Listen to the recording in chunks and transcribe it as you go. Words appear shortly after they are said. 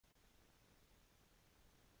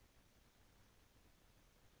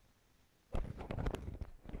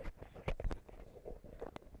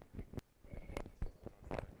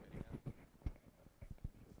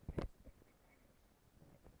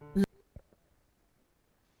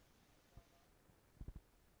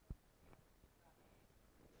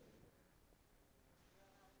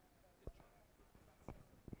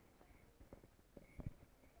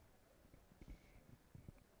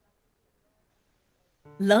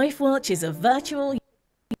LifeWatch is a virtual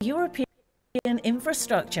European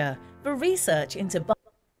infrastructure for research into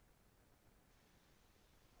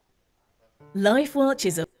LifeWatch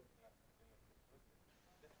is a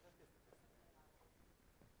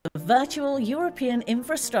virtual European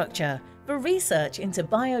infrastructure for research into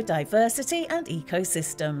biodiversity and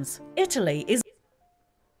ecosystems. Italy is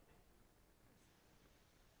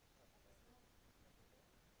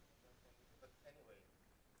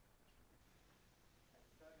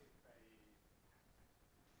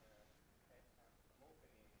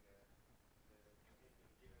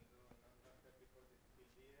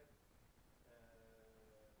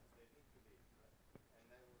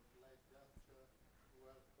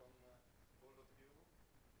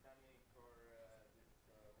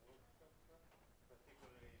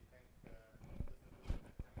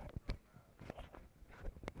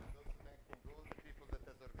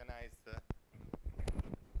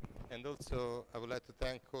and also, I would like to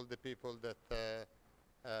thank all the people that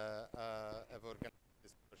have organized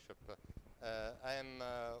this workshop. I am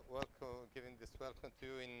giving this welcome to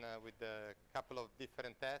you with a couple of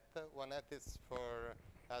different hats. One hat is for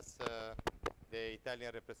us, the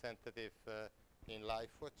Italian representative in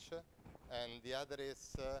LifeWatch, and the other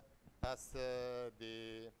is as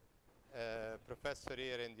the professor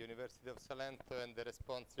here in the University of Salento and the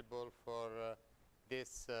responsible for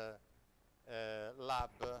this lab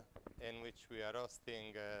in which we are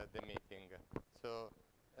hosting the meeting. So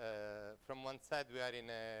from one side we are in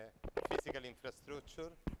a physical infrastructure,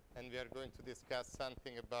 and we are going to discuss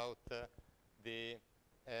something about the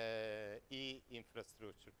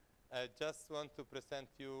e-infrastructure. I just want to present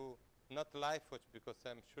you not LifeWatch, because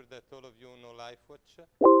I'm sure that all of you know LifeWatch,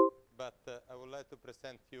 but I would like to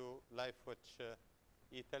present you LifeWatch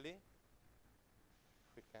Italy.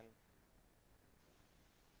 If we can.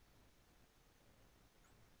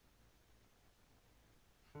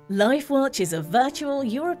 LifeWatch is a virtual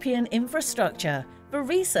European infrastructure for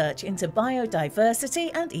research into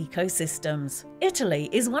biodiversity and ecosystems. Italy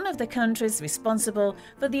is one of the countries responsible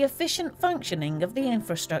for the efficient functioning of the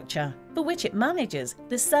infrastructure, for which it manages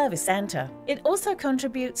the service centre. It also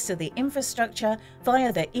contributes to the infrastructure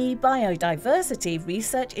via the E-Biodiversity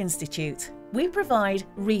Research Institute. We provide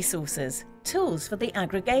resources, tools for the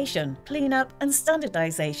aggregation, cleanup and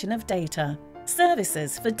standardization of data,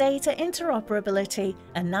 services for data interoperability,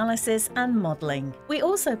 analysis and modelling. We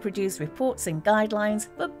also produce reports and guidelines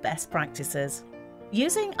for best practices.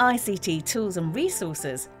 Using ICT tools and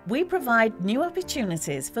resources, we provide new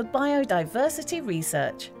opportunities for biodiversity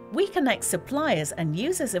research. We connect suppliers and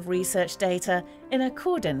users of research data in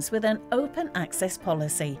accordance with an open access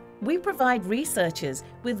policy. We provide researchers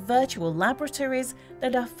with virtual laboratories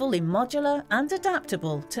that are fully modular and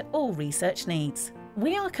adaptable to all research needs.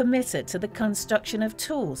 We are committed to the construction of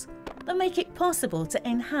tools that make it possible to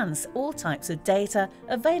enhance all types of data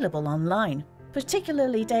available online,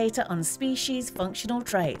 particularly data on species' functional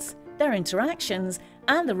traits, their interactions,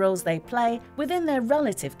 and the roles they play within their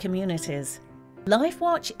relative communities.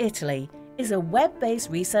 LifeWatch Italy is a web-based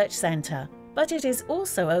research centre, but it is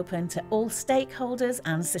also open to all stakeholders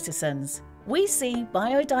and citizens. We see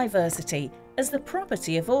biodiversity as the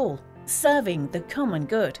property of all, serving the common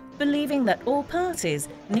good, believing that all parties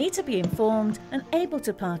need to be informed and able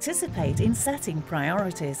to participate in setting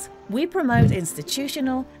priorities. We promote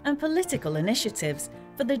institutional and political initiatives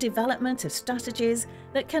for the development of strategies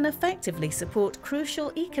that can effectively support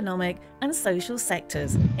crucial economic and social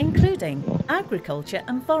sectors, including agriculture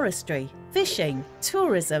and forestry, fishing,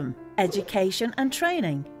 tourism, education and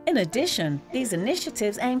training. In addition, these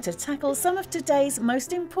initiatives aim to tackle some of today's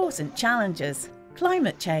most important challenges: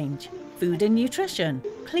 climate change, food and nutrition,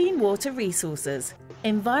 clean water resources,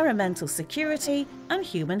 environmental security and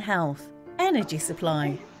human health, energy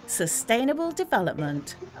supply, sustainable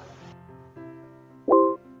development. Okay,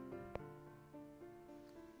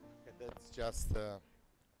 that's just a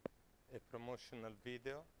promotional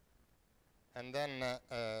video. And then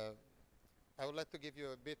I would like to give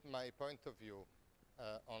you a bit my point of view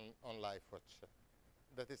on LifeWatch.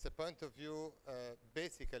 That is a point of view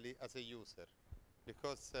basically as a user,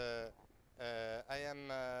 because I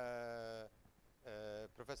am a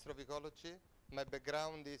professor of ecology. My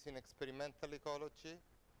background is in experimental ecology,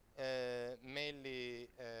 mainly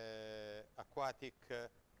aquatic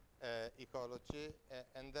ecology,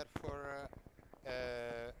 and therefore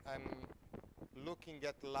I'm looking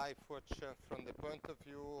at LifeWatch from the point of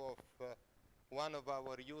view of one of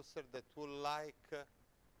our users that would like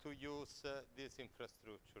to use this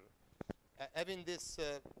infrastructure. Having this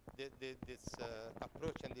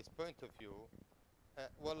approach and this point of view,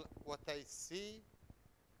 well, what I see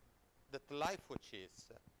that LifeWatch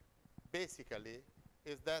is, basically,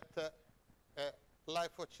 is that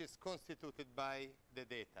LifeWatch is constituted by the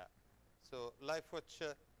data. So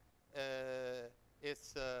LifeWatch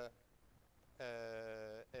is a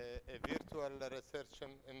virtual research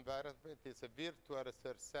environment. It's a virtual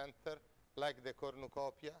research center like the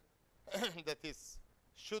cornucopia that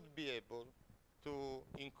should be able to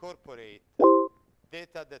incorporate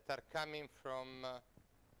data that are coming from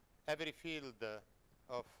every field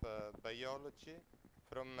of biology,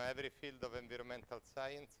 from every field of environmental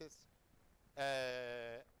sciences,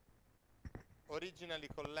 originally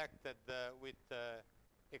collected with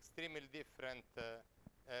extremely different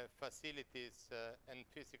facilities and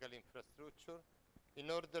physical infrastructure in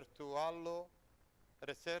order to allow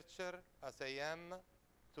researcher, as I am,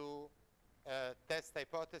 to test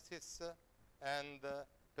hypotheses and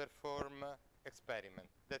perform experiment.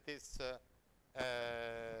 That is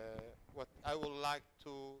what I would like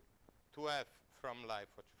to have from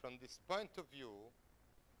LifeWatch. From this point of view,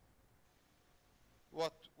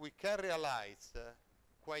 what we can realize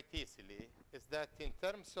quite easily is that in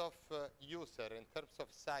terms of user, in terms of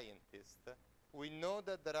scientist, we know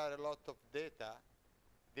that there are a lot of data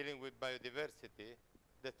dealing with biodiversity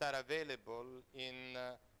that are available in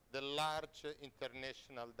the large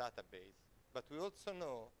international database. But we also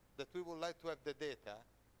know that we would like to have the data,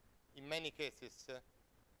 in many cases,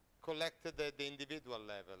 collected at the individual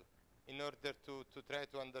level in order to try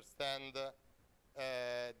to understand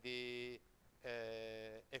the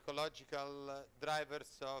ecological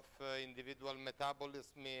drivers of individual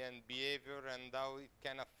metabolism and behavior and how it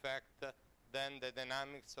can affect then the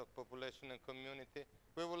dynamics of population and community.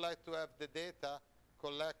 We would like to have the data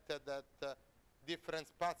collected at different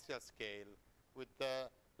spatial scale with a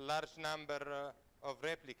large number of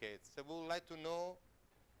replicates. So we would like to know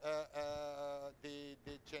the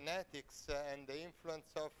genetics and the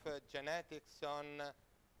influence of genetics on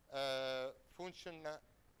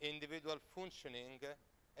individual functioning,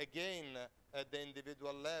 again at the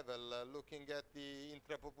individual level, looking at the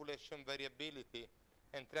intrapopulation variability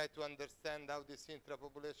and try to understand how this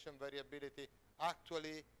intrapopulation variability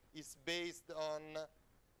actually is based on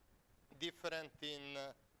different in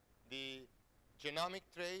the genomic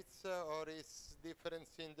traits or is difference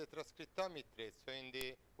in the transcriptomic traits, so in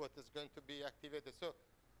the what is going to be activated. So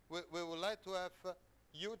we would like to have a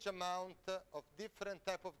huge amount of different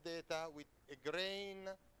type of data with a grain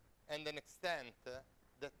and an extent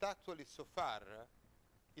that actually so far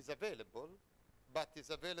is available, but is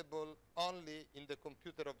available only in the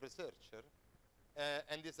computer of researcher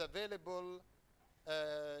and is available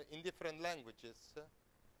in different languages,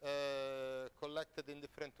 collected in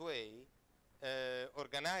different way,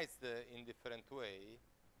 organized in different way,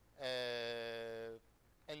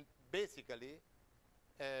 and basically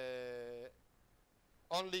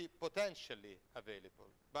only potentially available.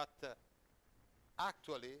 But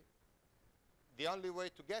actually, the only way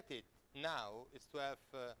to get it now is to have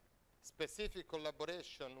specific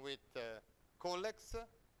collaboration with colleagues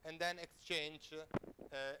and then exchange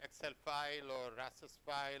Excel file or RASS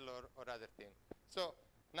file or other things. So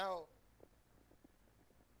now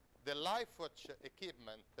the LifeWatch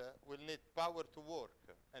equipment will need power to work,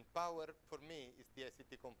 and power for me is the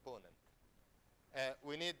ICT component.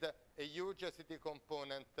 We need a huge ICT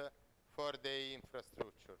component for the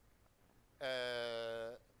infrastructure.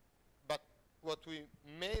 But what we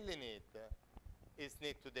mainly need is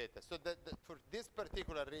need to data. So for this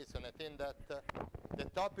particular reason, I think that the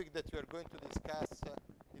topic that we are going to discuss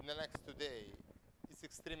in the next 2 days is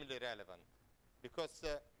extremely relevant, because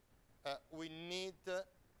we need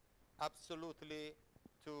absolutely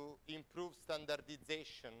to improve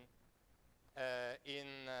standardization in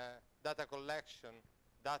data collection,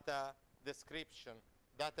 data description,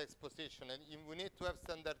 data exposition, and we need to have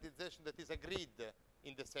standardization that is agreed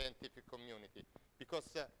in the scientific community,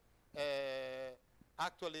 because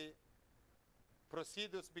actually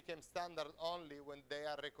procedures became standard only when they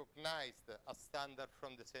are recognized as standard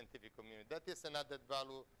from the scientific community. That is an added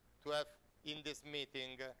value to have in this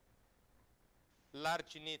meeting.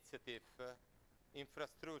 Large initiative,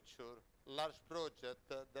 infrastructure, large project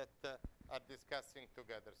that are discussing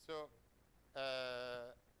together. So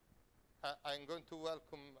I'm going to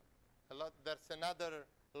welcome a lot. There's another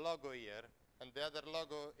logo here, and the other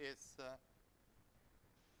logo is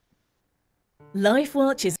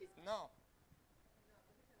LifeWatch is no.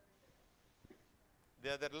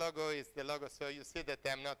 The other logo is the logo. So you see that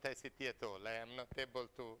I'm not ICT at all. I am not able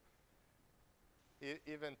to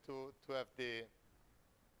even to have the.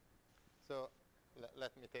 So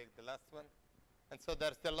let me take the last one. And so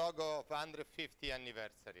there's the logo of 150th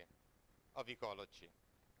anniversary of ecology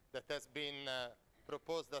that has been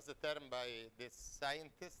proposed as a term by this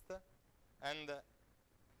scientist. And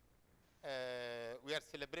we are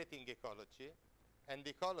celebrating ecology, and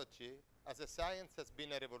ecology as a science has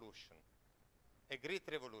been a revolution, a great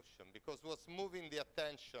revolution, because it was moving the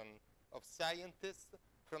attention of scientists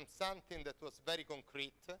from something that was very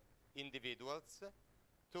concrete, individuals,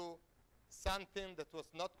 to something that was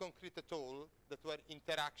not concrete at all, that were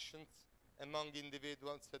interactions among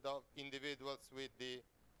individuals and of individuals with the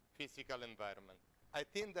physical environment. I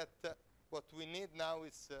think that what we need now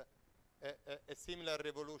is a similar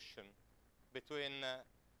revolution between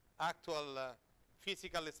actual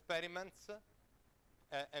physical experiments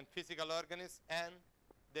and physical organisms and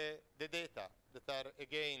the data that are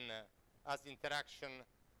again as interaction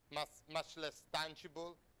much less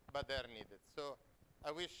tangible, but they are needed. So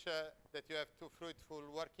I wish that you have two fruitful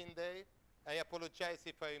working days. I apologize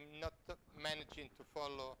if I'm not managing to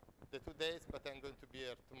follow the 2 days, but I'm going to be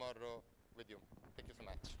here tomorrow with you. Thank you so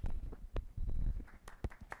much.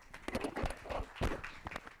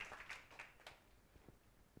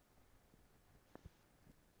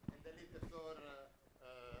 And I leave the floor, I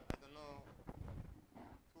don't know,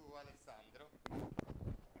 to Alessandro.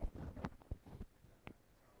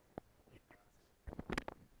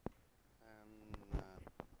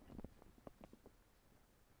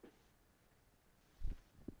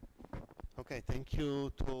 Okay, thank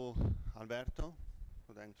you to Alberto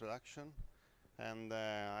for the introduction, and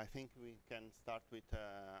I think we can start with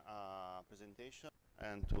a presentation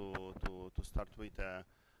and to start with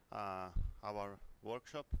our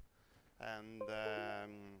workshop. And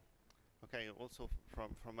okay, also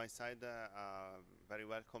from my side, very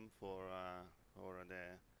welcome for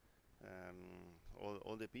the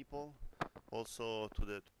all the people, also to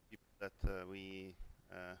the people that we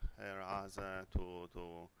are asked to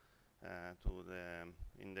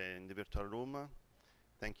in the virtual room.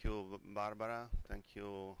 Thank you, Barbara. Thank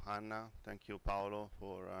you, Anna. Thank you, Paolo,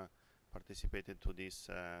 for participating to this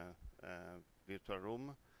virtual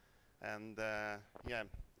room. And yeah,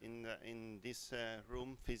 in this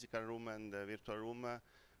room, physical room and virtual room,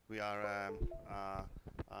 we are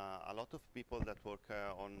a lot of people that work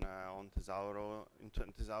on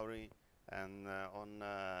Thesauri and on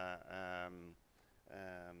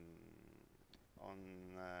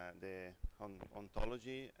the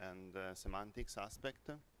ontology and semantics aspect.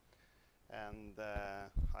 And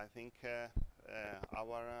I think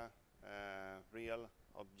our real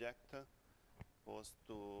object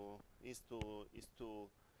is to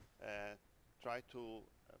try to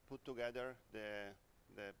put together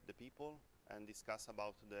the people and discuss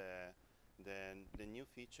about the new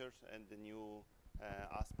features and the new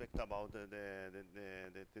aspect about the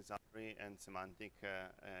Thesauri and semantic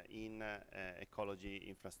in ecology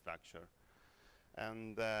infrastructure.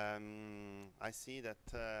 And I see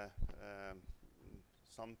that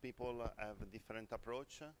some people have a different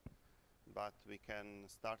approach, but we can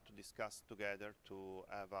start to discuss together to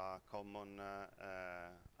have a common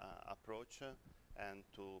approach and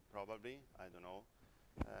to probably, I don't know,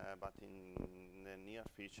 but in the near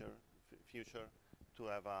future to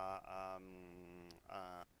have a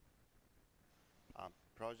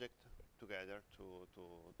project together to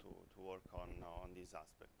work on this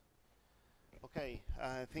aspect. Okay,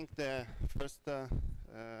 I think the first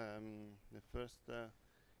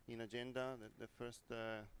in agenda, the first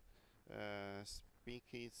speak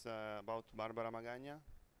is about Barbara Magagna.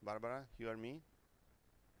 Barbara, you hear me?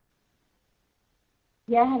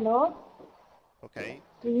 Yeah, hello. Okay.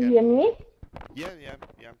 Do you hear me?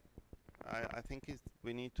 Yeah. I think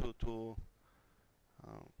we need to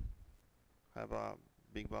have a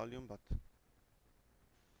big volume, but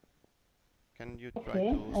can you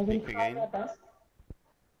try to speak again?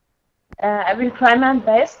 I will try my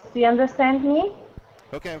best. Do you understand me?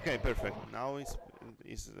 Okay, perfect. Now is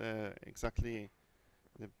exactly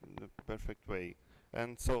the perfect way.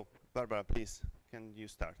 And so, Barbara, please, can you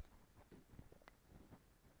start?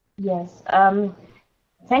 Yes.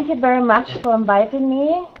 Thank you very much for inviting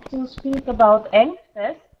me to speak about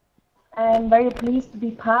ANGFest. I'm very pleased to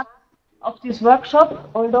be part of this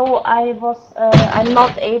workshop, although I'm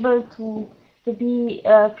not able to be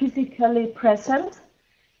physically present,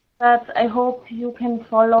 but I hope you can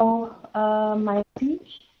follow my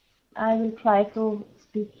speech. I will try to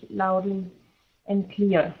speak loudly and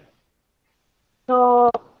clear.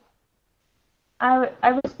 So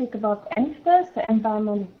I will speak about ANGFest, the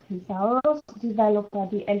environmental thesaurus developed by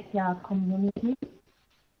the LTR community.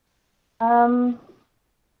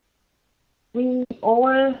 We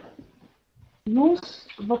all use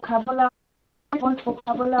vocabularies,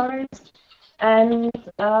 and you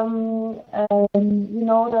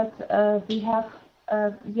know that we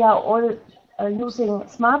are all using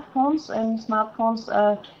smartphones, and smartphones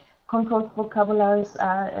controlled vocabularies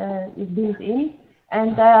are built in,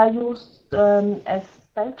 and they are used as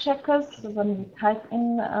spell checkers when we type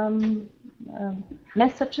in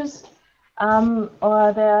messages,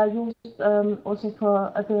 or they are used also for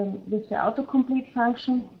with the autocomplete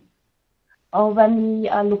function, or when we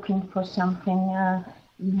are looking for something,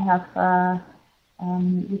 we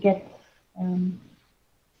get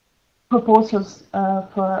proposals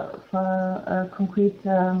for concrete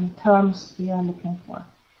terms we are looking for.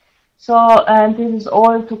 So this is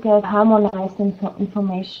all to get harmonized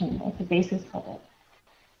information as a basis for that.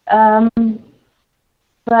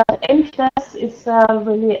 But MTES is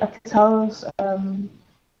really a thesaurus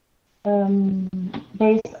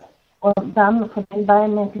based or done for the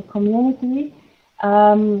environmental community,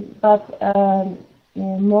 but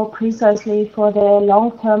more precisely for the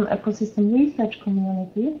long-term ecosystem research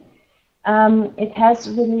community. It has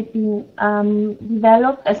really been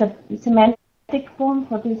developed as a semantic form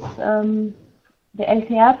for this the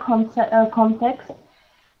LTR context.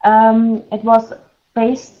 It was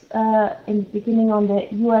based in the beginning on the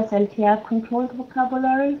US LTR controlled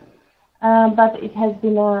vocabulary, but it has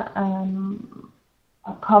been a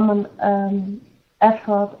common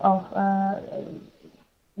effort of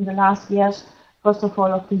in the last years, first of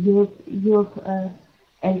all, of the Europe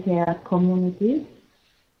LTR community.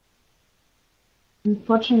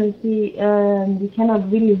 Unfortunately, we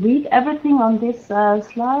cannot really read everything on this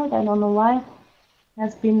slide. I don't know why. It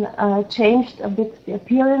has been changed a bit, the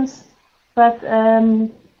appearance, but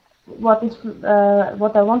what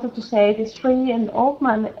I wanted to say, it is free and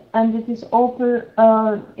open, and it is open.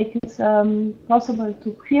 It is possible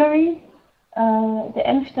to query the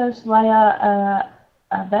MTES via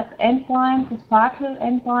a web endpoint, a Sparkle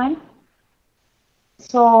endpoint.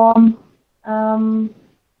 So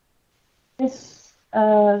this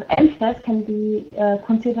MTES can be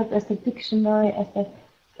considered as the dictionary, as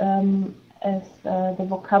the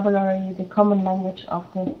vocabulary, the common language of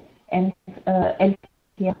the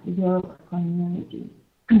LTR Europe community.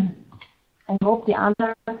 I hope the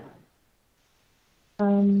other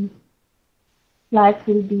slides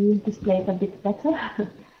will be displayed a bit better.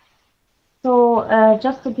 So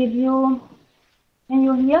just to give you, can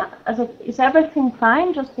you hear? Is everything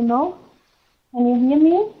fine? Just to know, can you hear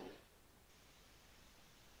me?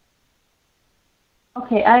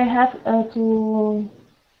 Okay, I have to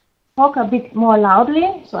talk a bit more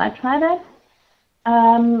loudly, so I try that.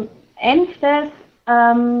 MTES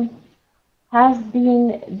has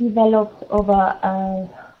been developed over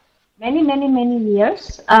many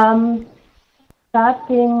years,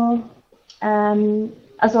 starting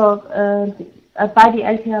by the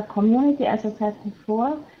LTR community, as I said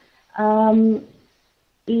before.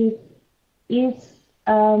 It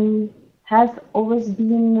has always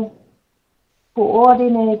been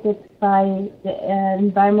coordinated by the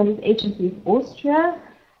Environmental Agency of Austria,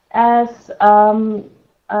 as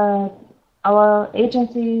our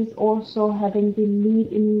agency is also having the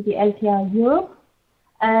lead in the LTR Europe,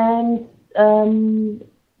 and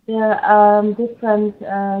there are different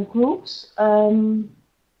groups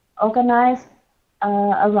organized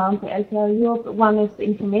around the LTR Europe. One is the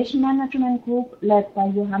Information Management Group, led by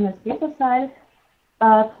Johannes Peterseil,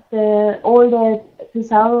 but all the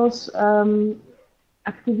Thesaurus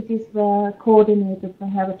activities were coordinated by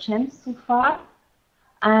Herbert Schenz so far,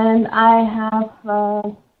 and I have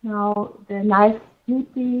now the nice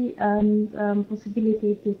duty and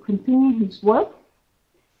possibility to continue his work.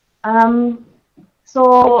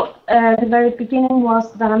 So the very beginning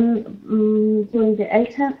was done during the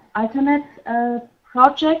Alternate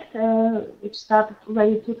project, which started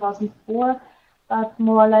already in 2004, but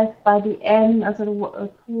more or less by the end, as 2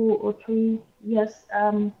 or 3 years,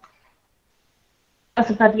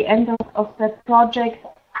 by the end of that project,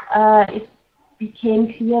 it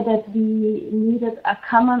became clear that we needed a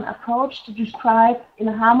common approach to describe in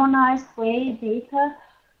a harmonized way data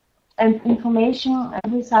and information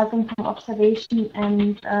resulting from observation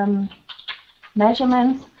and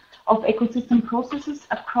measurements of ecosystem processes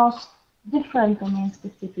across different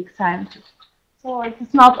domain-specific sciences. So it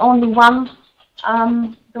is not only one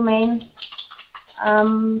domain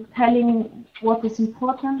telling what is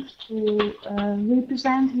important to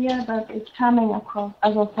represent here, but it's coming across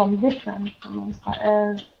from different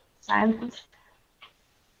sciences.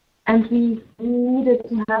 And we needed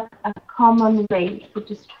to have a common way to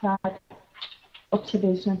describe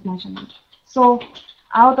observation and measurement. So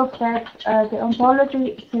out of that, the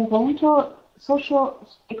ontology Toronto, social,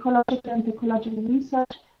 ecological and ecological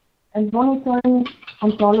research and monitoring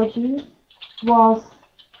ontology was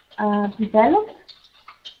developed.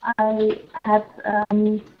 I had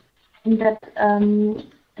in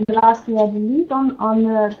in the last year the lead on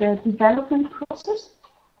the development process.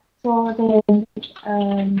 So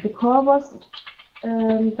the core was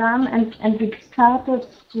done, and we started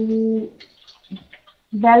to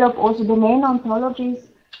develop also domain ontologies,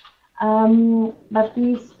 but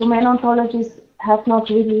these domain ontologies have not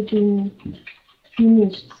really been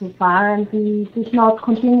finished so far, and we did not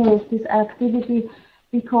continue with this activity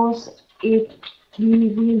because we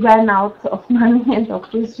ran out of money and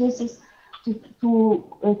of resources to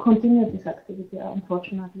continue this activity,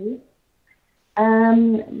 unfortunately.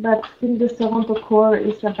 But still, the Toronto core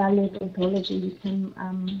is a valid ontology. We can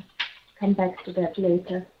come back to that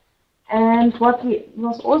later. And what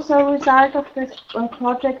was also a result of this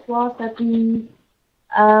project was that we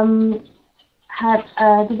had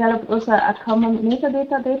developed also a common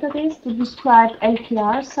metadata database to describe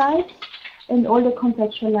LPR sites and all the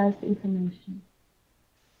contextualized information.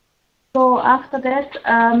 So after that,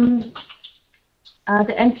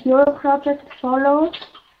 the NPO project followed,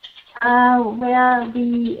 where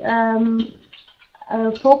we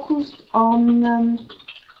focused on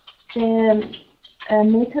the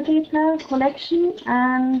metadata collection,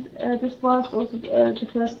 and this was also the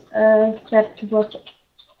first step towards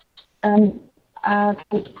the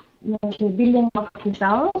building of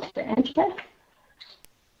Thesauri, the Thesauri.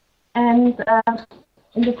 And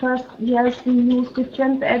in the first years we used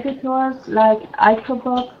different editors like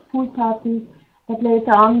Icobot, Pool Party, but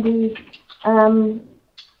later on we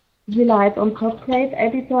relied on Corporate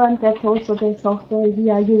Editor, and that's also the software we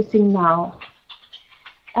are using now.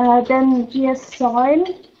 Then GS Soil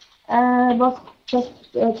was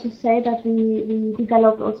just to say that we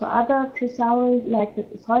developed also other Thesauri like the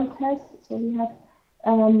soil test. So we have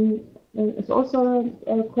it's also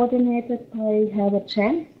coordinated by Herbert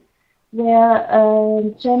Chen, where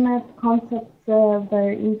GEMAT concepts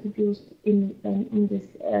were introduced in this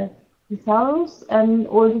Thesaurus, and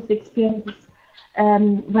all these experiences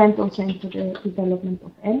went also into the development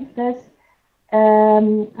of NFS.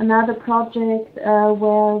 Another project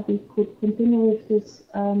where we could continue with this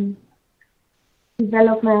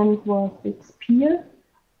development was with Spear,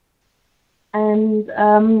 and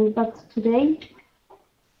but today,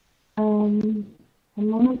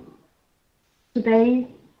 today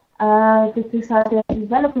the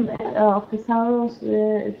development of Thesaurus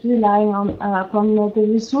is relying on upon the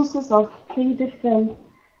resources of 3 different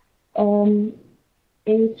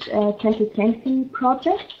H2020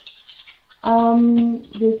 projects,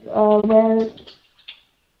 with where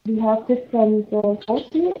we have different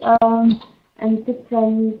sources and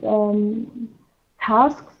different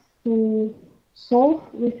tasks to solve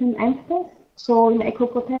within NFS. So in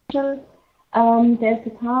eco-potential, there's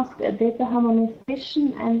the task data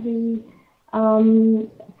harmonization, and we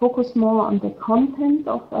focus more on the content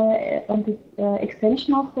of on the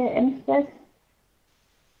extension of the NFS.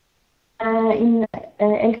 In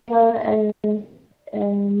LPR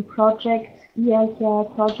project, ELPR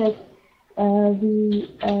project, we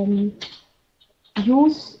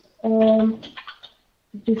use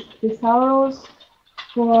this Thesaurus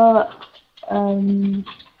for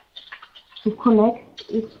to connect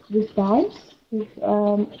it with DIMES, with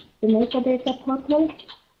the metadata portal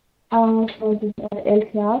for the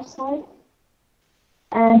LPR side.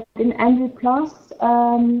 And in NV Plus,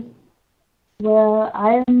 where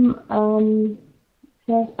I'm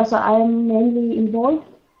mainly involved,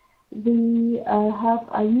 we have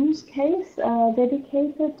a use case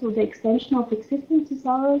dedicated to the extension of existing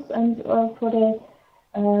Thesaurus and for the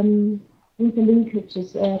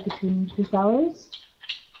interlinkages between Thesaurus.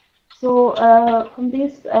 So from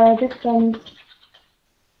these different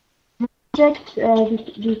projects,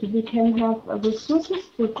 we can have resources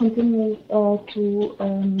to continue to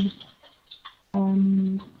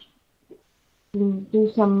do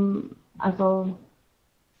some other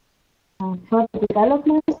further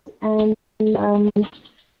development and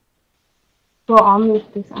go on with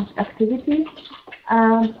this activity.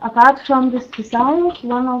 Apart from this Thesaurus,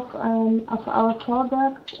 one of our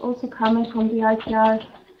products also coming from the IPR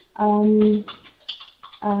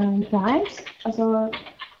DIMES. Also,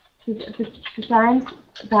 the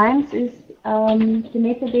DIMES is the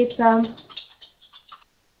metadata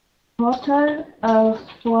portal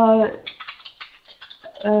for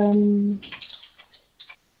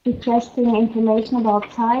requesting information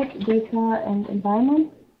about site, data, and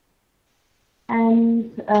environment,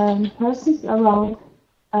 and persons around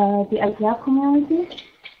the IPR community.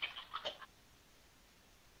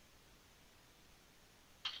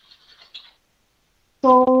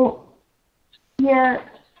 So here,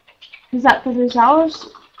 the Thesaurus,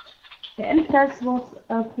 the NFS was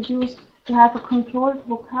produced to have a controlled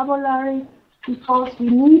vocabulary because we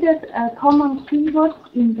needed common keywords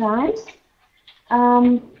in rhymes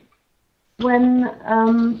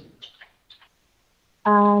when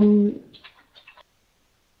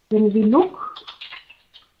we look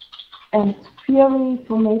and query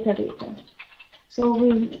for metadata. So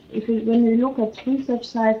when we look at research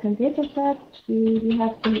sites and data sets, we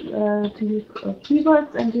have to use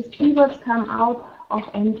keywords, and these keywords come out of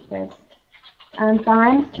ENFS. And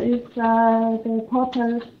Times is the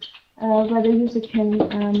portal where the user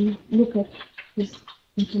can look at this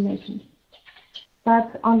information.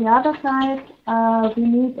 But on the other side, we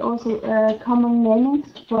need also common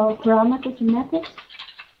namings for parameter semantics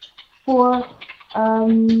for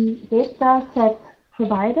data set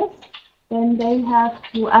providers. Then they have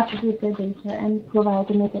to attribute the data and provide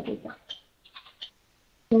the metadata.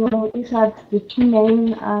 So these are the two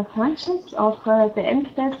main functions of the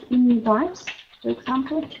ENFS in Times, for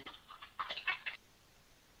example.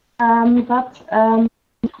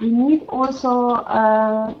 We need also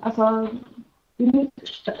we need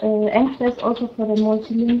ENFS also for the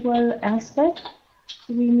multilingual aspect.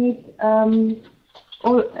 So we need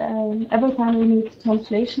every time we need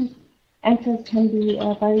translation, ENFS can be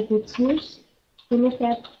a very good source to look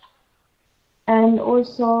at, and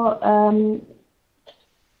also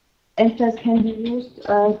ENFS can be used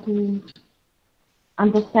to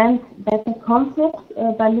understand better concepts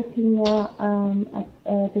by looking at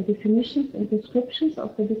the definitions and descriptions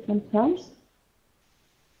of the different terms.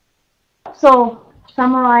 So,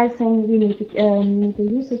 summarizing, we need the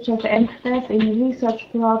usage of ENFS in research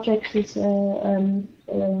projects is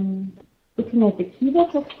looking at the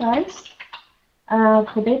keywords of Times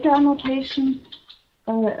for data annotation,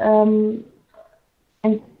 and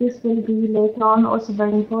this will be later on also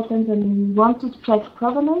very important when we want to track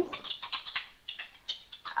provenance.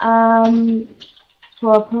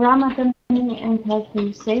 For parameter naming and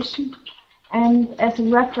characterization, and as a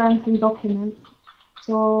reference in documents.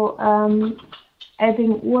 So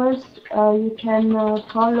adding words, you can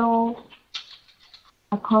follow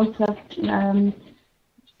a concept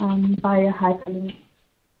by a hyperlink.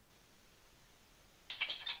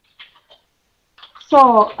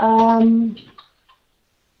 So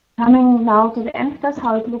coming now to the ENFS,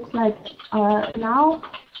 how it looks like now.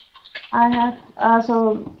 I have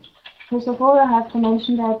so first of all I have to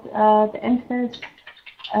mention that the ENFS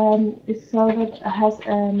is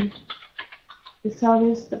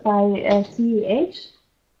serviced by CEH.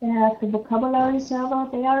 They have the vocabulary server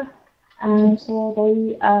there, and so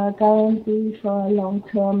they guarantee for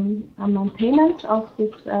long-term maintenance of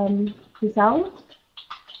this Thesauri.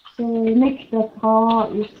 So Nick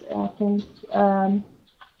Bertrand is I think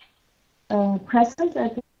present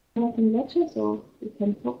at in lecture, so we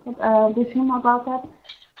can talk with him about that.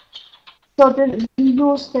 So we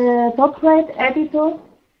use the .rate editor,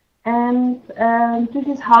 and this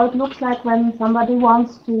is how it looks like when somebody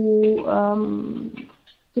wants to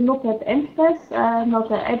look at ENFS, not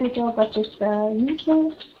the editor but just the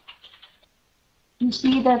user. You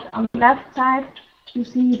see that on the left side, you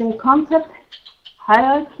see the concept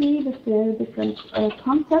hierarchy with the different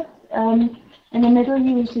concepts. In the middle,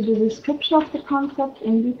 you see the description of the concept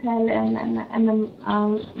in detail, and on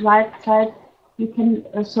the right side, you can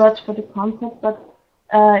search for the concept, but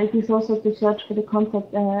it is also to search for the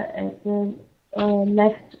concept at the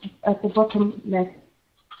left, at the bottom left.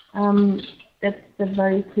 That's the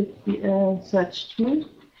very quick search tool.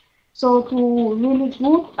 So to really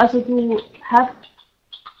good, also to have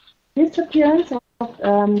this appearance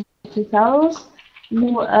of thesaurus,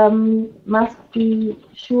 you must be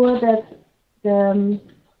sure that the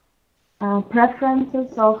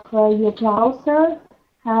preferences of your browser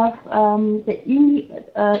have the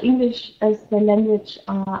English as the language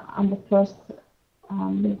on the first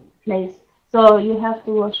place. So you have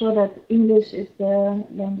to assure that English is the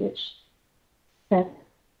language set.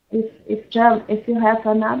 If you have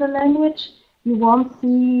another language, you won't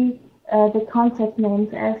see the concept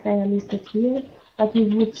names as they are listed here, but you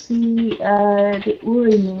would see the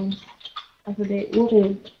URI names, also the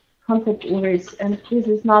URI concept URIs, and this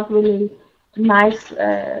is not really nice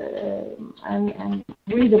and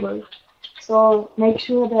readable. So make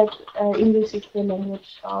sure that English is the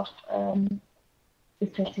language of the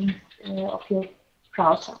settings of your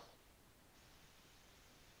browser.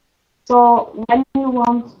 So when you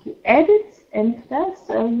want to edit ENFS,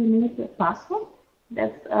 you need a password.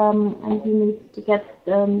 That's and you need to get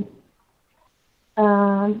the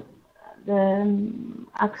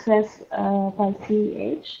access by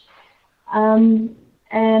CEH.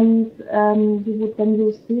 And you would then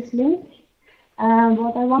use this link.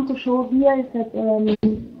 What I want to show here is that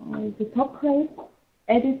the top rate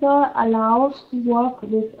editor allows to work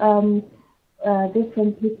with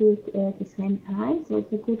different people at the same time. So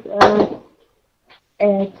it's a good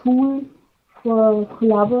tool for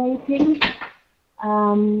collaborating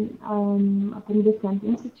from different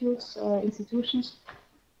institutions,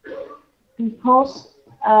 because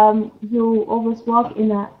you always work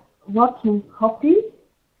in a working copy.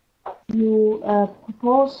 You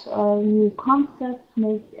propose new concepts,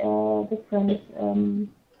 make different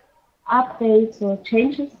updates or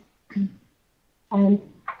changes, and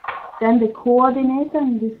then the coordinator,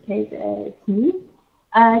 in this case it's me,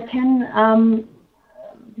 can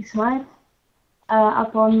decide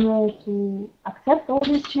upon to accept all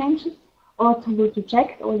these changes or to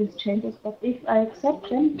reject all these changes. But if I accept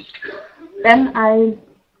them, then I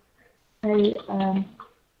sorry,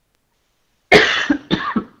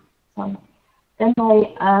 then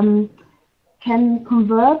I can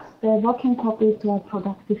convert the working copy to a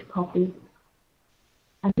productive copy,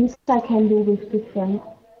 and this I can do with different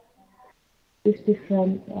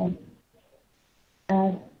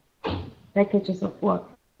packages of work.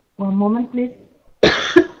 One moment, please.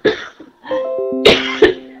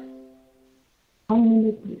 1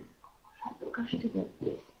 minute, please.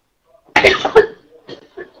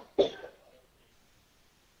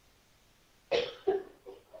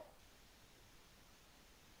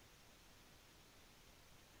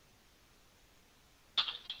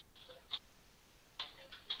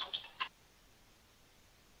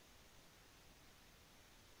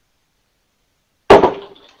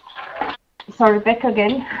 Sorry, back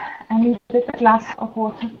again. I need a bit glass of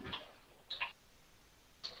water.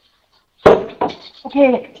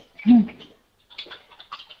 Okay.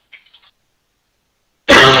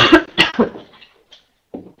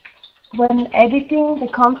 When editing the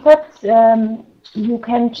concepts, you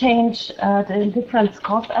can change the different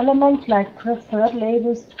scope elements like preferred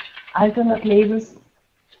labels, alternate labels,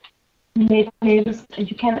 related labels.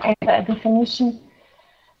 You can enter a definition,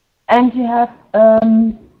 and you have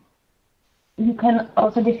you can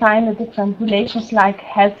also define the different relations like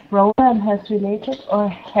has broader and has related or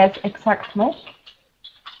has exact match,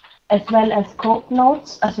 as well as scope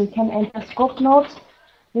nodes. As you can enter scope nodes.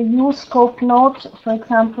 We use scope nodes, for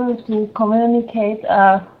example, to communicate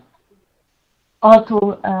or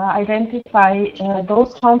to identify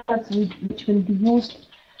those concepts which will be used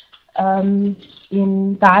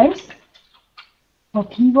in dives or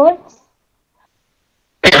keywords.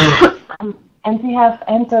 And we have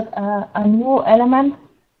entered a new element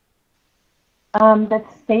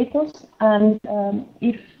that's status, and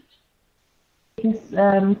if it is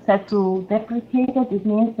set to deprecated, it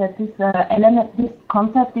means that this element, this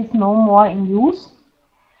concept is no more in use.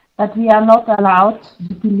 But we are not allowed to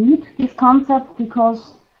delete this concept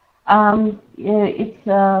because it's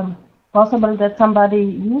possible that somebody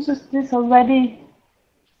uses this already,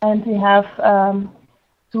 and we have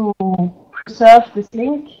to preserve this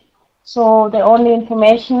link. So the only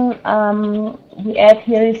information we add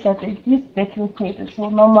here is that it is deprecated, so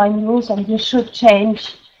no more in use, and you should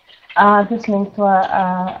change this link to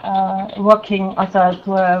a working, also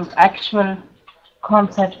to an actual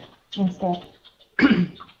concept instead.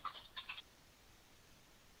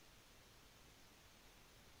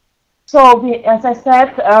 So, as I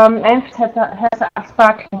said, ENFT has a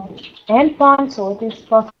sparkling endpoint, so it is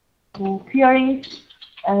possible to query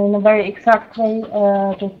in a very exact way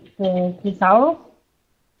the Thesauri.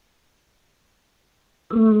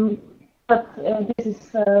 But this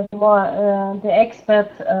is more the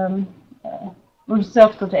expert,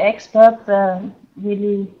 reserved to the expert,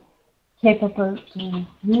 really capable to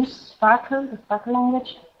use Sparkle, the Sparkle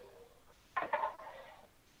language.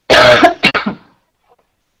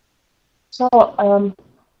 So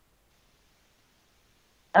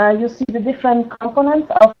you see the different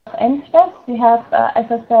components of ENFT. We have,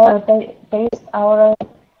 as I said, based our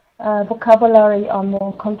vocabulary on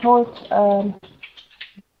the controlled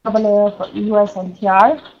vocabulary for US and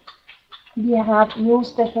TR. We have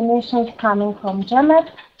used definitions coming from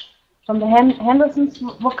GEMET, from the Henderson's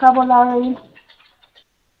vocabulary.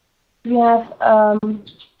 We have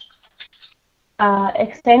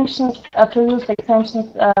extensions, produced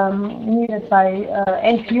extensions needed by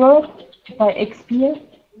ENF Europe, by XP,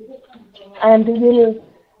 and we will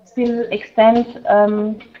still extend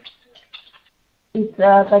it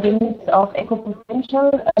by the needs of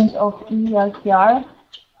eco-potential and of ELTR,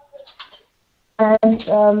 and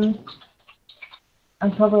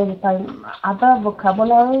probably by other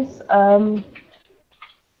vocabularies.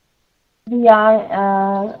 We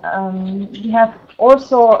have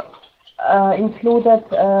also included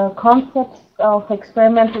concepts of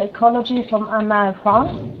experimental ecology from Anna and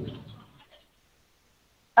France.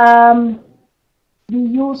 we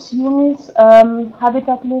use units,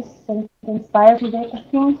 habitat lists, and inspired data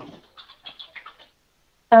things,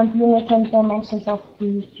 and units and dimensions of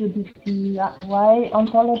the QDPY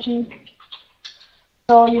ontology.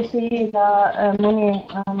 So you see the many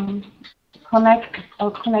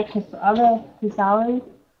connections to other Thesauri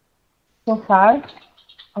so far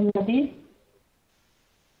already.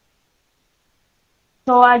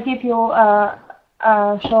 So I give you a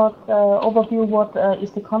short overview what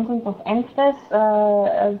is the content of NFS.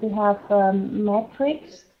 We have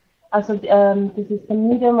metrics. Also, this is the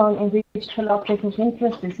medium in which virtual object of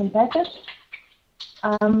interest is embedded.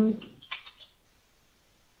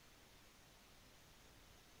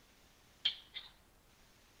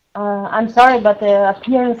 I'm sorry, but the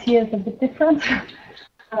appearance here is a bit different.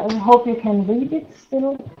 I hope you can read it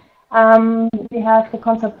still. We have the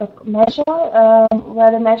concept of measure,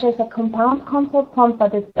 where the measure is a compound concept formed by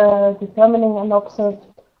determining an observed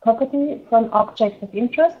property for an object of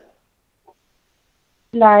interest,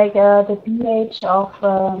 like the pH of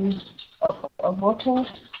water.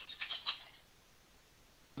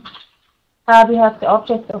 We have the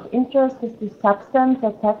object of interest, is the substance,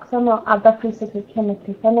 a taxon, or other physical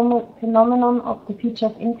chemical phenomenon of the feature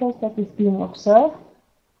of interest that is being observed,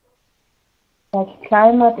 like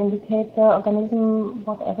climate, indicator, organism,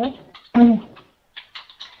 whatever.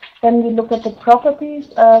 Then we look at the properties,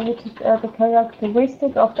 which is the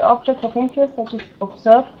characteristic of the object of interest that is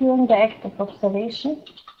observed during the act of observation.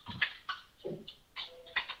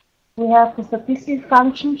 We have the statistic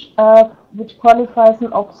function, which qualifies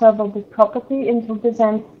an observable property and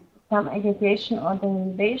represents some aggregation or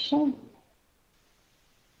derivation.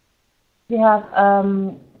 We have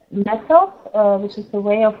method, which is the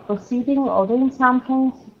way of proceeding or doing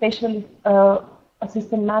something, especially a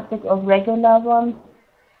systematic or regular one.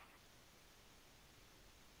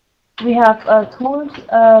 We have tools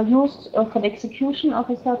used for the execution of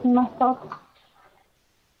a certain method.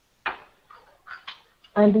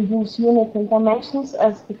 And we use units and dimensions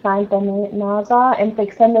as defined by NASA and the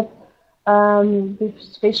extended with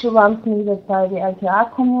special ones needed by the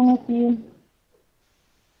LTR community.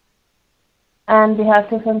 And we have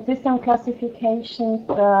different system classifications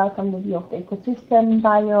from the view of the ecosystem,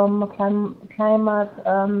 biome, climate,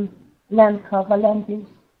 land cover, land use.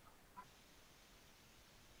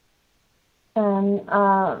 And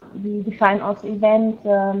we define also events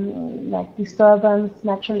like disturbance,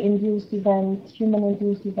 natural induced events, human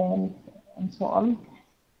induced events, and so on.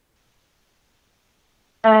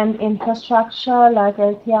 And infrastructure like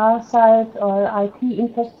LTR site or IT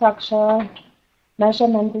infrastructure,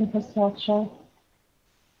 measurement infrastructure.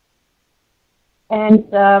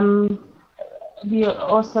 And we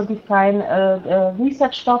also define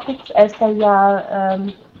research topics as they are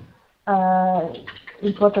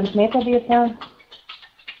important metadata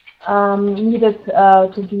needed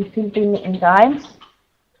to be filled in rhymes.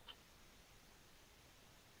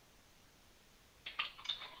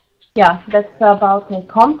 Yeah, that's about the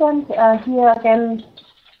content. Here again,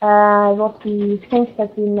 what we think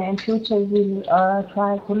that in future we'll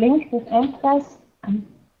try to link with NFS.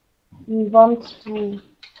 We want to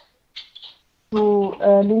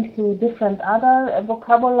link to different other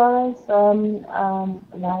vocabularies,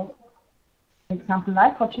 like, for example,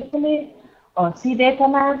 like for Tripoli, or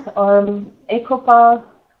CDataNet, or EcoPar.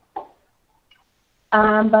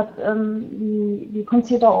 But we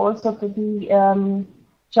consider also to be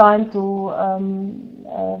joined to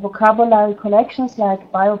vocabulary collections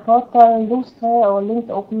like Bioportal, Lustre, or linked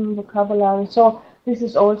open vocabulary. So this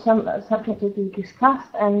is also something to be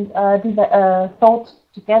discussed and thought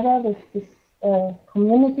together with this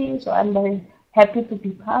community. So I'm very happy to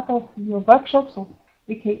be part of your workshop. So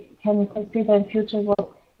we can consider in future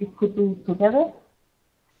what we could do together.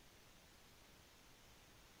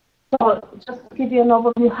 So just to give you an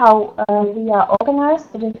overview how we are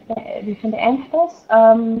organized within the NFS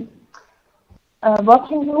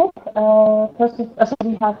working group. First, so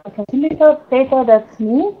we have a facilitator, that's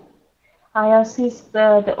me. I assist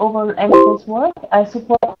the overall NFS work. I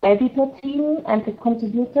support the editor team and the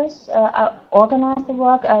contributors. I organize the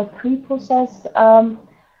work. I pre-process,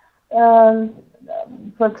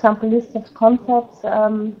 for example, lists of concepts.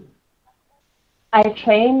 I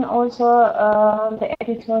train also the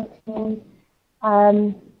editor team.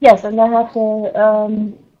 Yes, and I have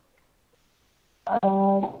the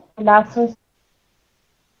last.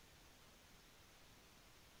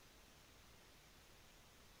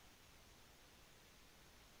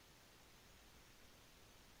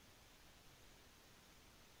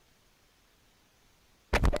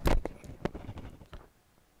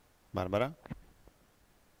 Barbara?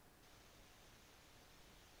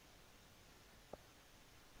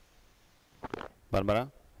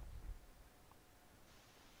 Barbara?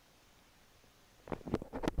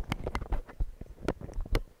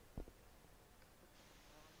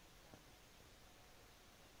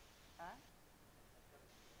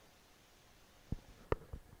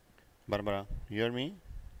 Barbara, you hear me?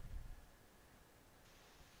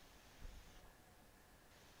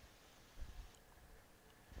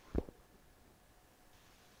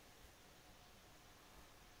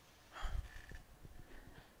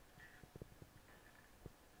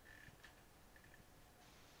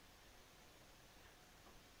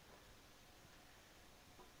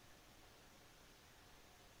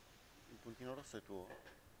 Il puntino rosso è tuo?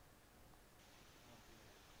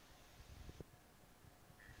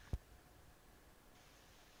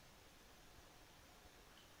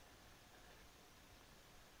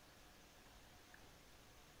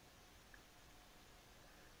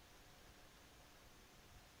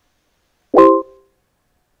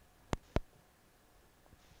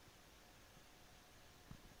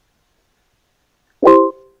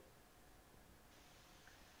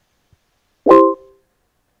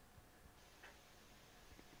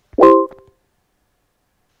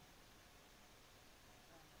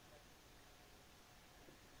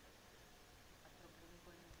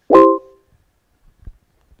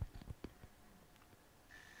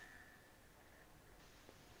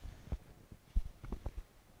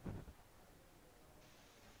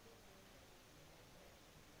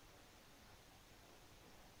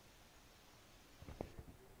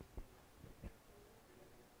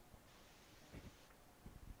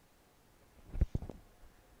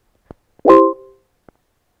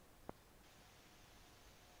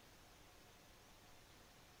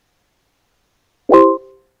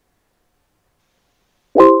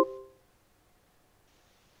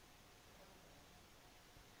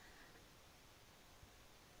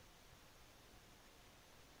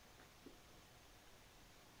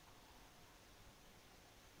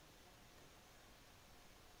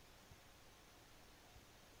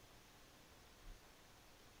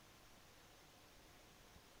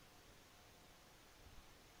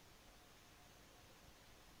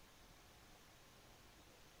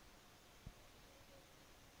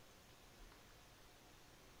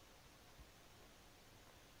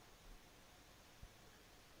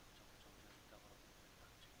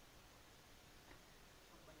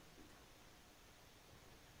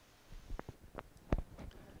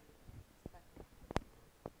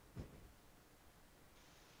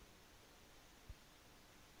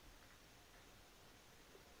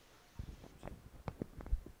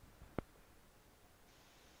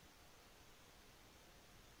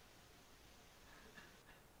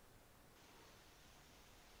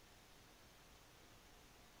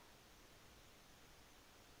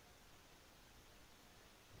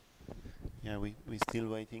 Yeah, we still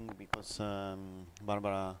waiting because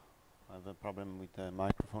Barbara have a problem with the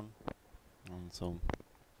microphone, and so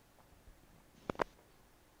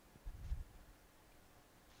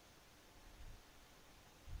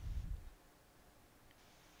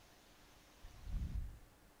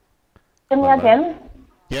Hear me Barbara? again?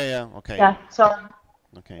 Yeah, okay. Yeah, so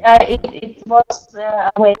Okay. it was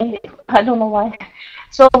away. I don't know why.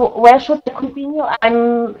 So where should I continue?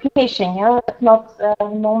 I'm finishing, yeah, it's not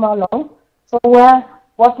no more long. So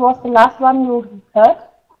what was the last one you heard?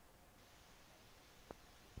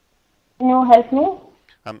 Can you help me?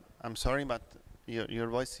 I'm sorry, but your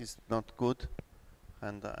voice is not good,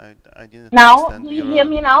 and I didn't Now, understand do you your. hear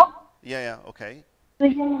me now? Yeah, okay. Do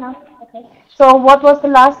you hear me now? Okay. So what was the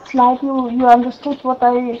last slide you understood what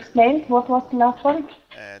I explained? What was the last one?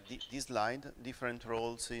 This slide, different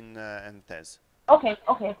roles in NTES. Okay,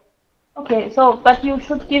 okay. Okay, so but you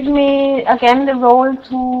should give me again the role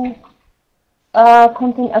to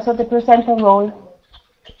continue, so the presenter role,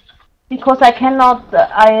 because I cannot.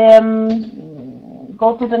 I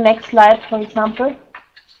go to the next slide, for example.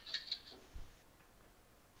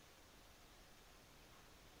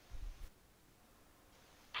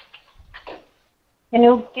 Can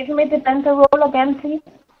you give me the presenter role again, please?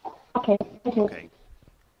 Okay, thank you. Okay.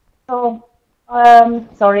 So,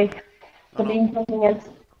 sorry for the No. inconvenience.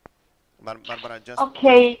 Barbara,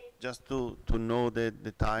 Okay. just to know the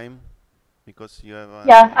time, because you have.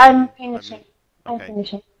 Yeah, I'm Only finishing. I'm Okay.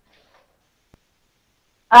 finishing.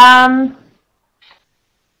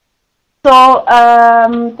 So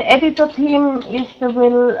the editor team is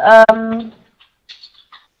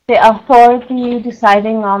the authority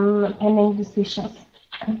deciding on pending decisions.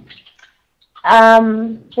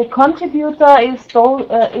 The contributor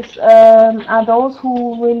are those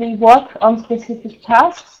who really work on specific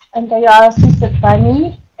tasks, and they are assisted by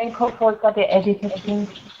me and co-author the editor team.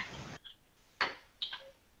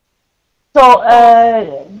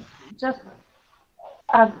 So just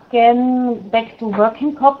again back to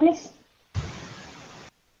working copies.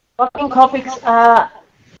 Working copies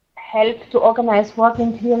help to organize work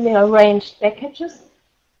in clearly arranged packages.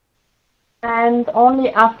 And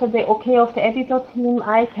only after the OK of the editor team,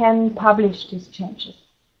 I can publish these changes.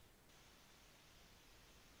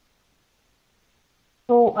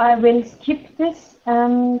 So I will skip this,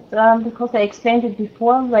 and because I explained it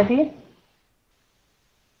before already.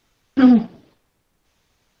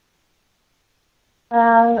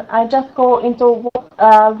 I just go into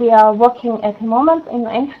what we are working at the moment in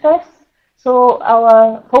NFS. So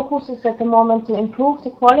our focus is at the moment to improve the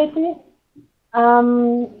quality.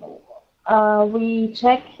 We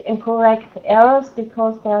check and correct errors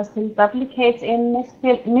because there are still duplicates in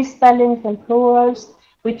misspellings and plurals.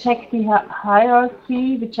 We check the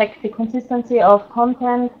hierarchy, we check the consistency of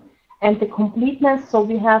content and the completeness. So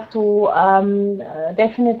we have to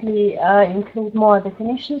definitely include more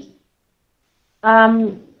definitions.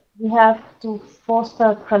 We have to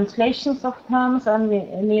foster translations of terms, and we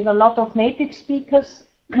need a lot of native speakers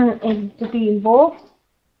to be involved.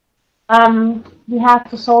 We have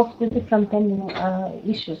to solve the different pending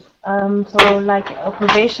issues. So like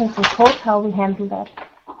observations in code, how we handle that.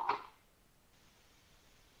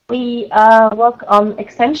 We work on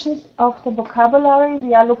extensions of the vocabulary.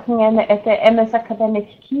 We are looking at the MS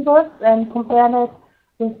academic keywords and compare it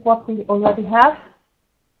with what we already have.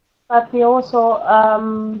 But we also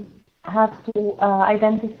have to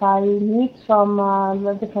identify needs from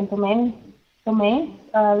the different domains,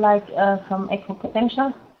 like from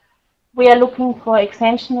eco-potential. We are looking for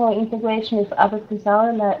extension or integration with other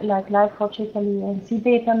Thesauri, like Live4j Italy and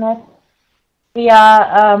CDataNet. We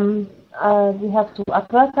have to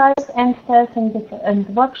advertise NFS in different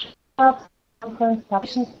workshops, conference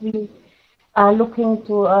publications. We are looking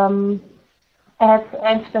to add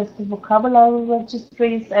NFS to vocabulary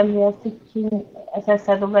registries, and we are seeking, as I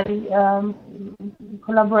said already,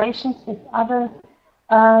 collaborations with other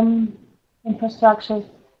infrastructures.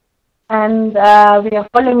 And we are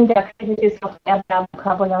following the activities of the other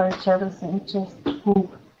vocabulary service interest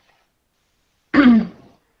group.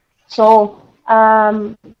 So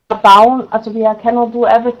we cannot do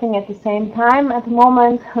everything at the same time at the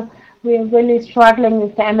moment. We are really struggling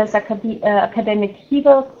with the MS academic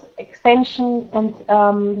keywords extension and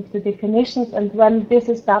with the definitions. And when this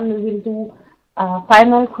is done, we will do a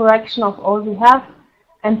final correction of all we have,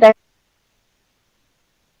 and then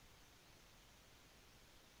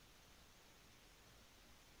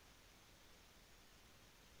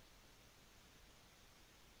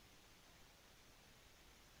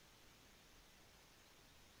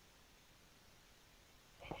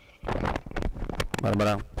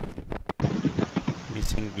Barbara,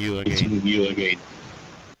 missing you again.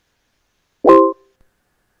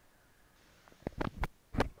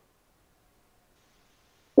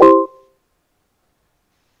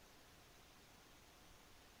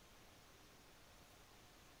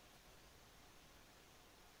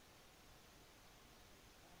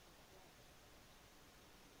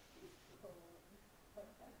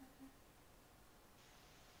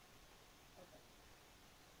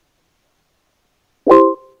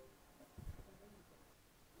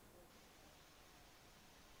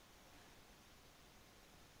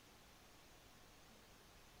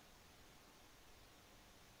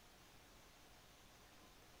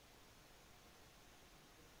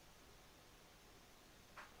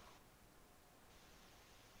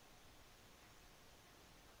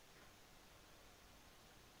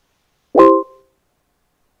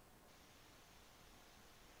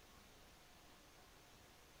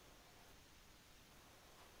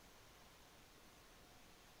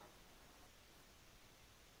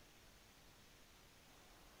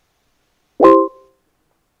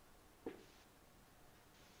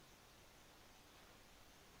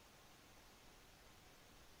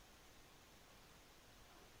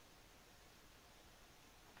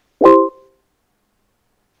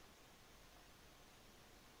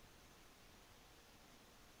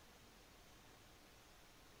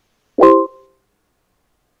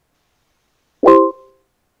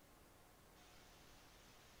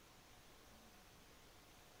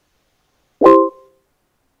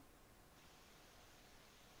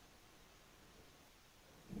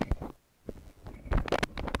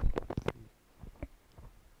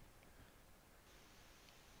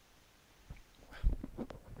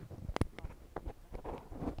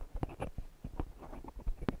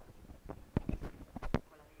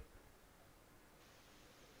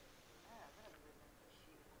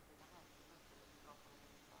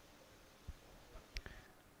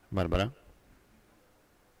 Barbara?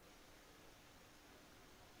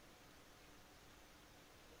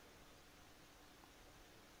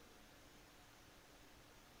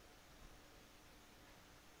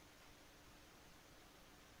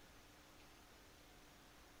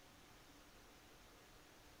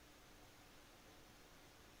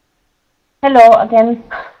 Hello again.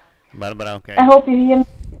 Barbara, okay. I hope you hear me.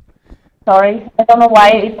 Sorry, I don't know why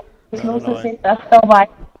it No, no, no. loses it after a while.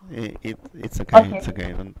 It's okay. Okay. It's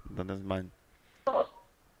okay. Don't mind. So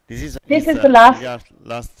This this is the last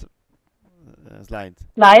last slide.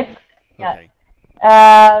 slide. Yeah. Okay.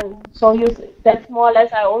 So that's more or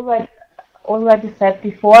less I already said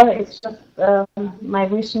before. It's just my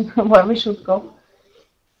vision where we should go.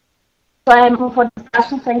 So I'm open for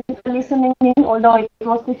discussion. Thank you for listening in, although it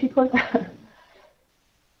was difficult.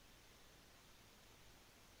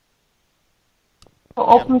 So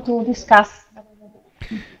open to discuss.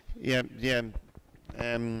 Yeah, yeah.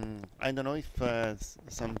 I don't know if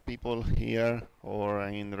some people here or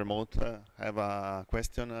in remote have a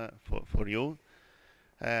question for you.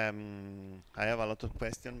 I have a lot of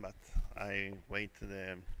questions, but I wait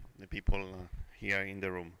the people here in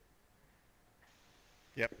the room.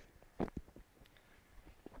 Yep.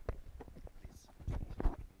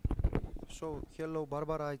 So, hello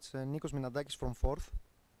Barbara, it's Nikos Minadakis from Fourth.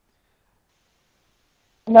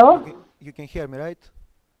 Hello? You can hear me, right?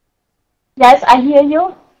 Yes, I hear you.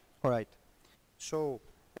 All right. So,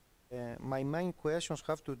 my main questions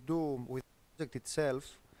have to do with the project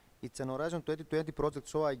itself. It's an Horizon 2020 project,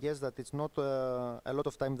 so I guess that it's not a lot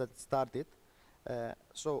of time that it started.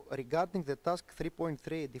 So, regarding the task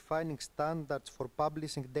 3.3, defining standards for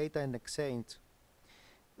publishing data and exchange,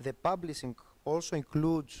 the publishing also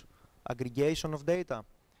includes aggregation of data.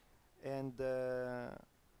 And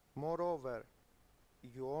moreover,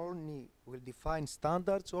 you only will define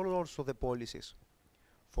standards or also the policies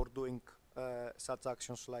for doing such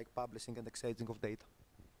actions like publishing and exchanging of data.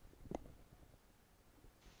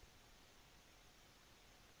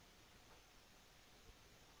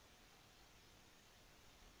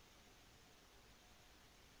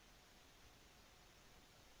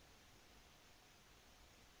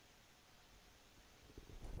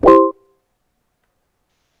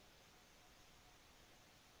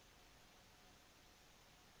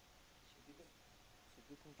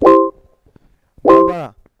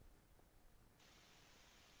 Barbara.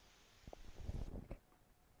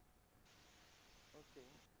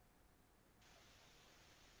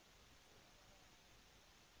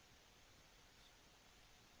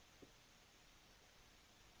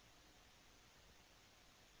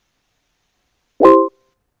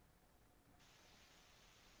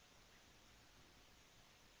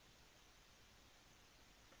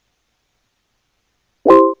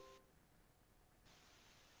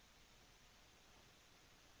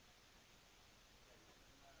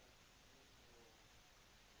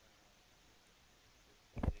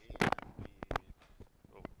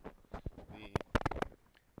 We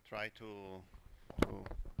try to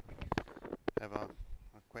have a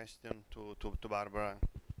question to Barbara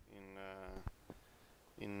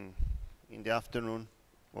in the afternoon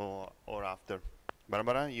or after.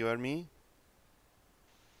 Barbara, you hear me?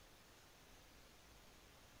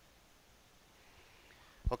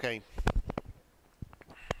 Okay.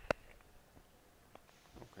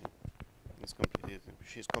 Okay. It's completely.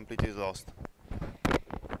 She's completely lost.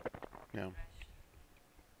 Yeah.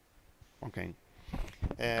 Okay.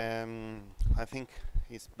 I think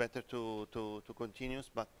it's better to continue,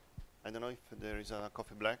 but I don't know if there is a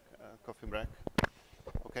coffee break.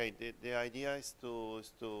 Okay. The idea is to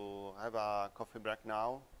have a coffee break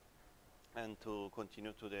now, and to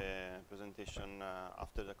continue to the presentation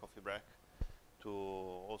after the coffee break.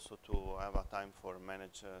 Also to have a time for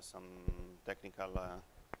manage some technical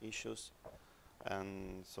issues,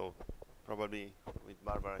 and so probably with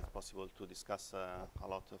Barbara it's possible to discuss a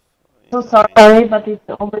lot of. So sorry, but it's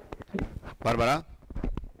always. Barbara?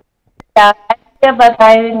 Yeah, I'm here, but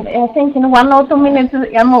I think in 1 or 2 minutes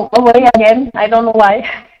I'm away again. I don't know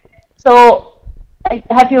why. So,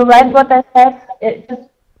 have you read what I said? Just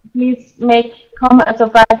please make comments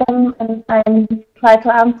of them, and I try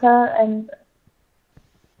to answer. And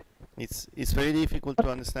It's very difficult to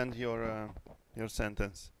understand your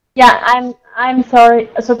sentence. yeah, I'm sorry.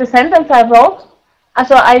 So the sentence I wrote.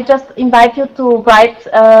 So I just invite you to write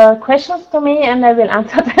questions to me, and I will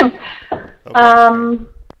answer them. Okay.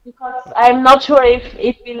 Because I'm not sure if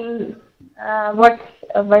it will work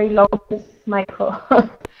very low this micro.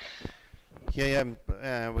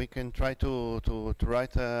 Yeah, we can try to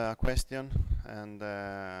write a question, and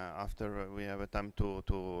after we have a time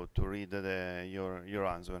to read your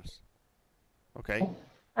answers. Okay.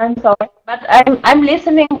 I'm sorry, but I'm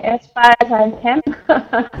listening as far as I can,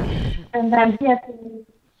 and I'm here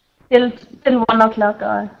till 1 o'clock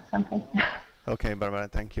or something. Okay, Barbara,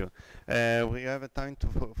 thank you. We have a time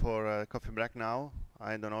for a coffee break now.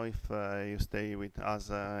 I don't know if you stay with us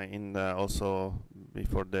also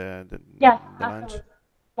before the Yeah, lunch. afterwards.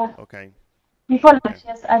 Yeah. Okay, Before lunch,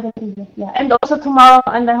 yes, I will do this. Yeah, and also tomorrow,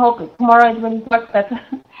 and I hope tomorrow it will work better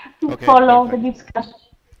to Okay, follow the perfect. discussion.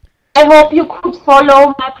 I hope you could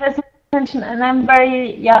follow my presentation, and I'm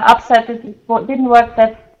very upset that didn't work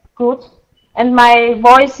that good. And my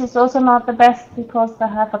voice is also not the best because I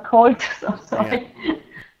have a cold. So Yeah. sorry.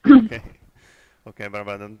 Okay. Okay,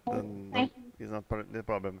 Barbara, Thank you. is not the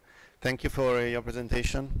problem. Thank you for your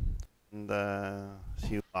presentation, and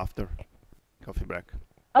see you after coffee break.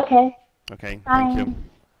 Okay. Okay, thank you.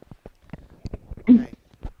 Bye. Okay,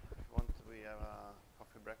 we have a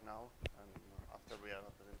coffee break now, and after we have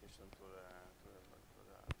a presentation to the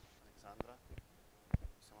Alexandra.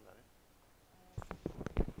 Possiamo andare?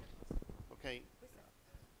 Okay,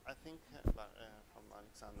 I think from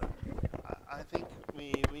Alexandra, I think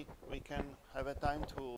we can have a time to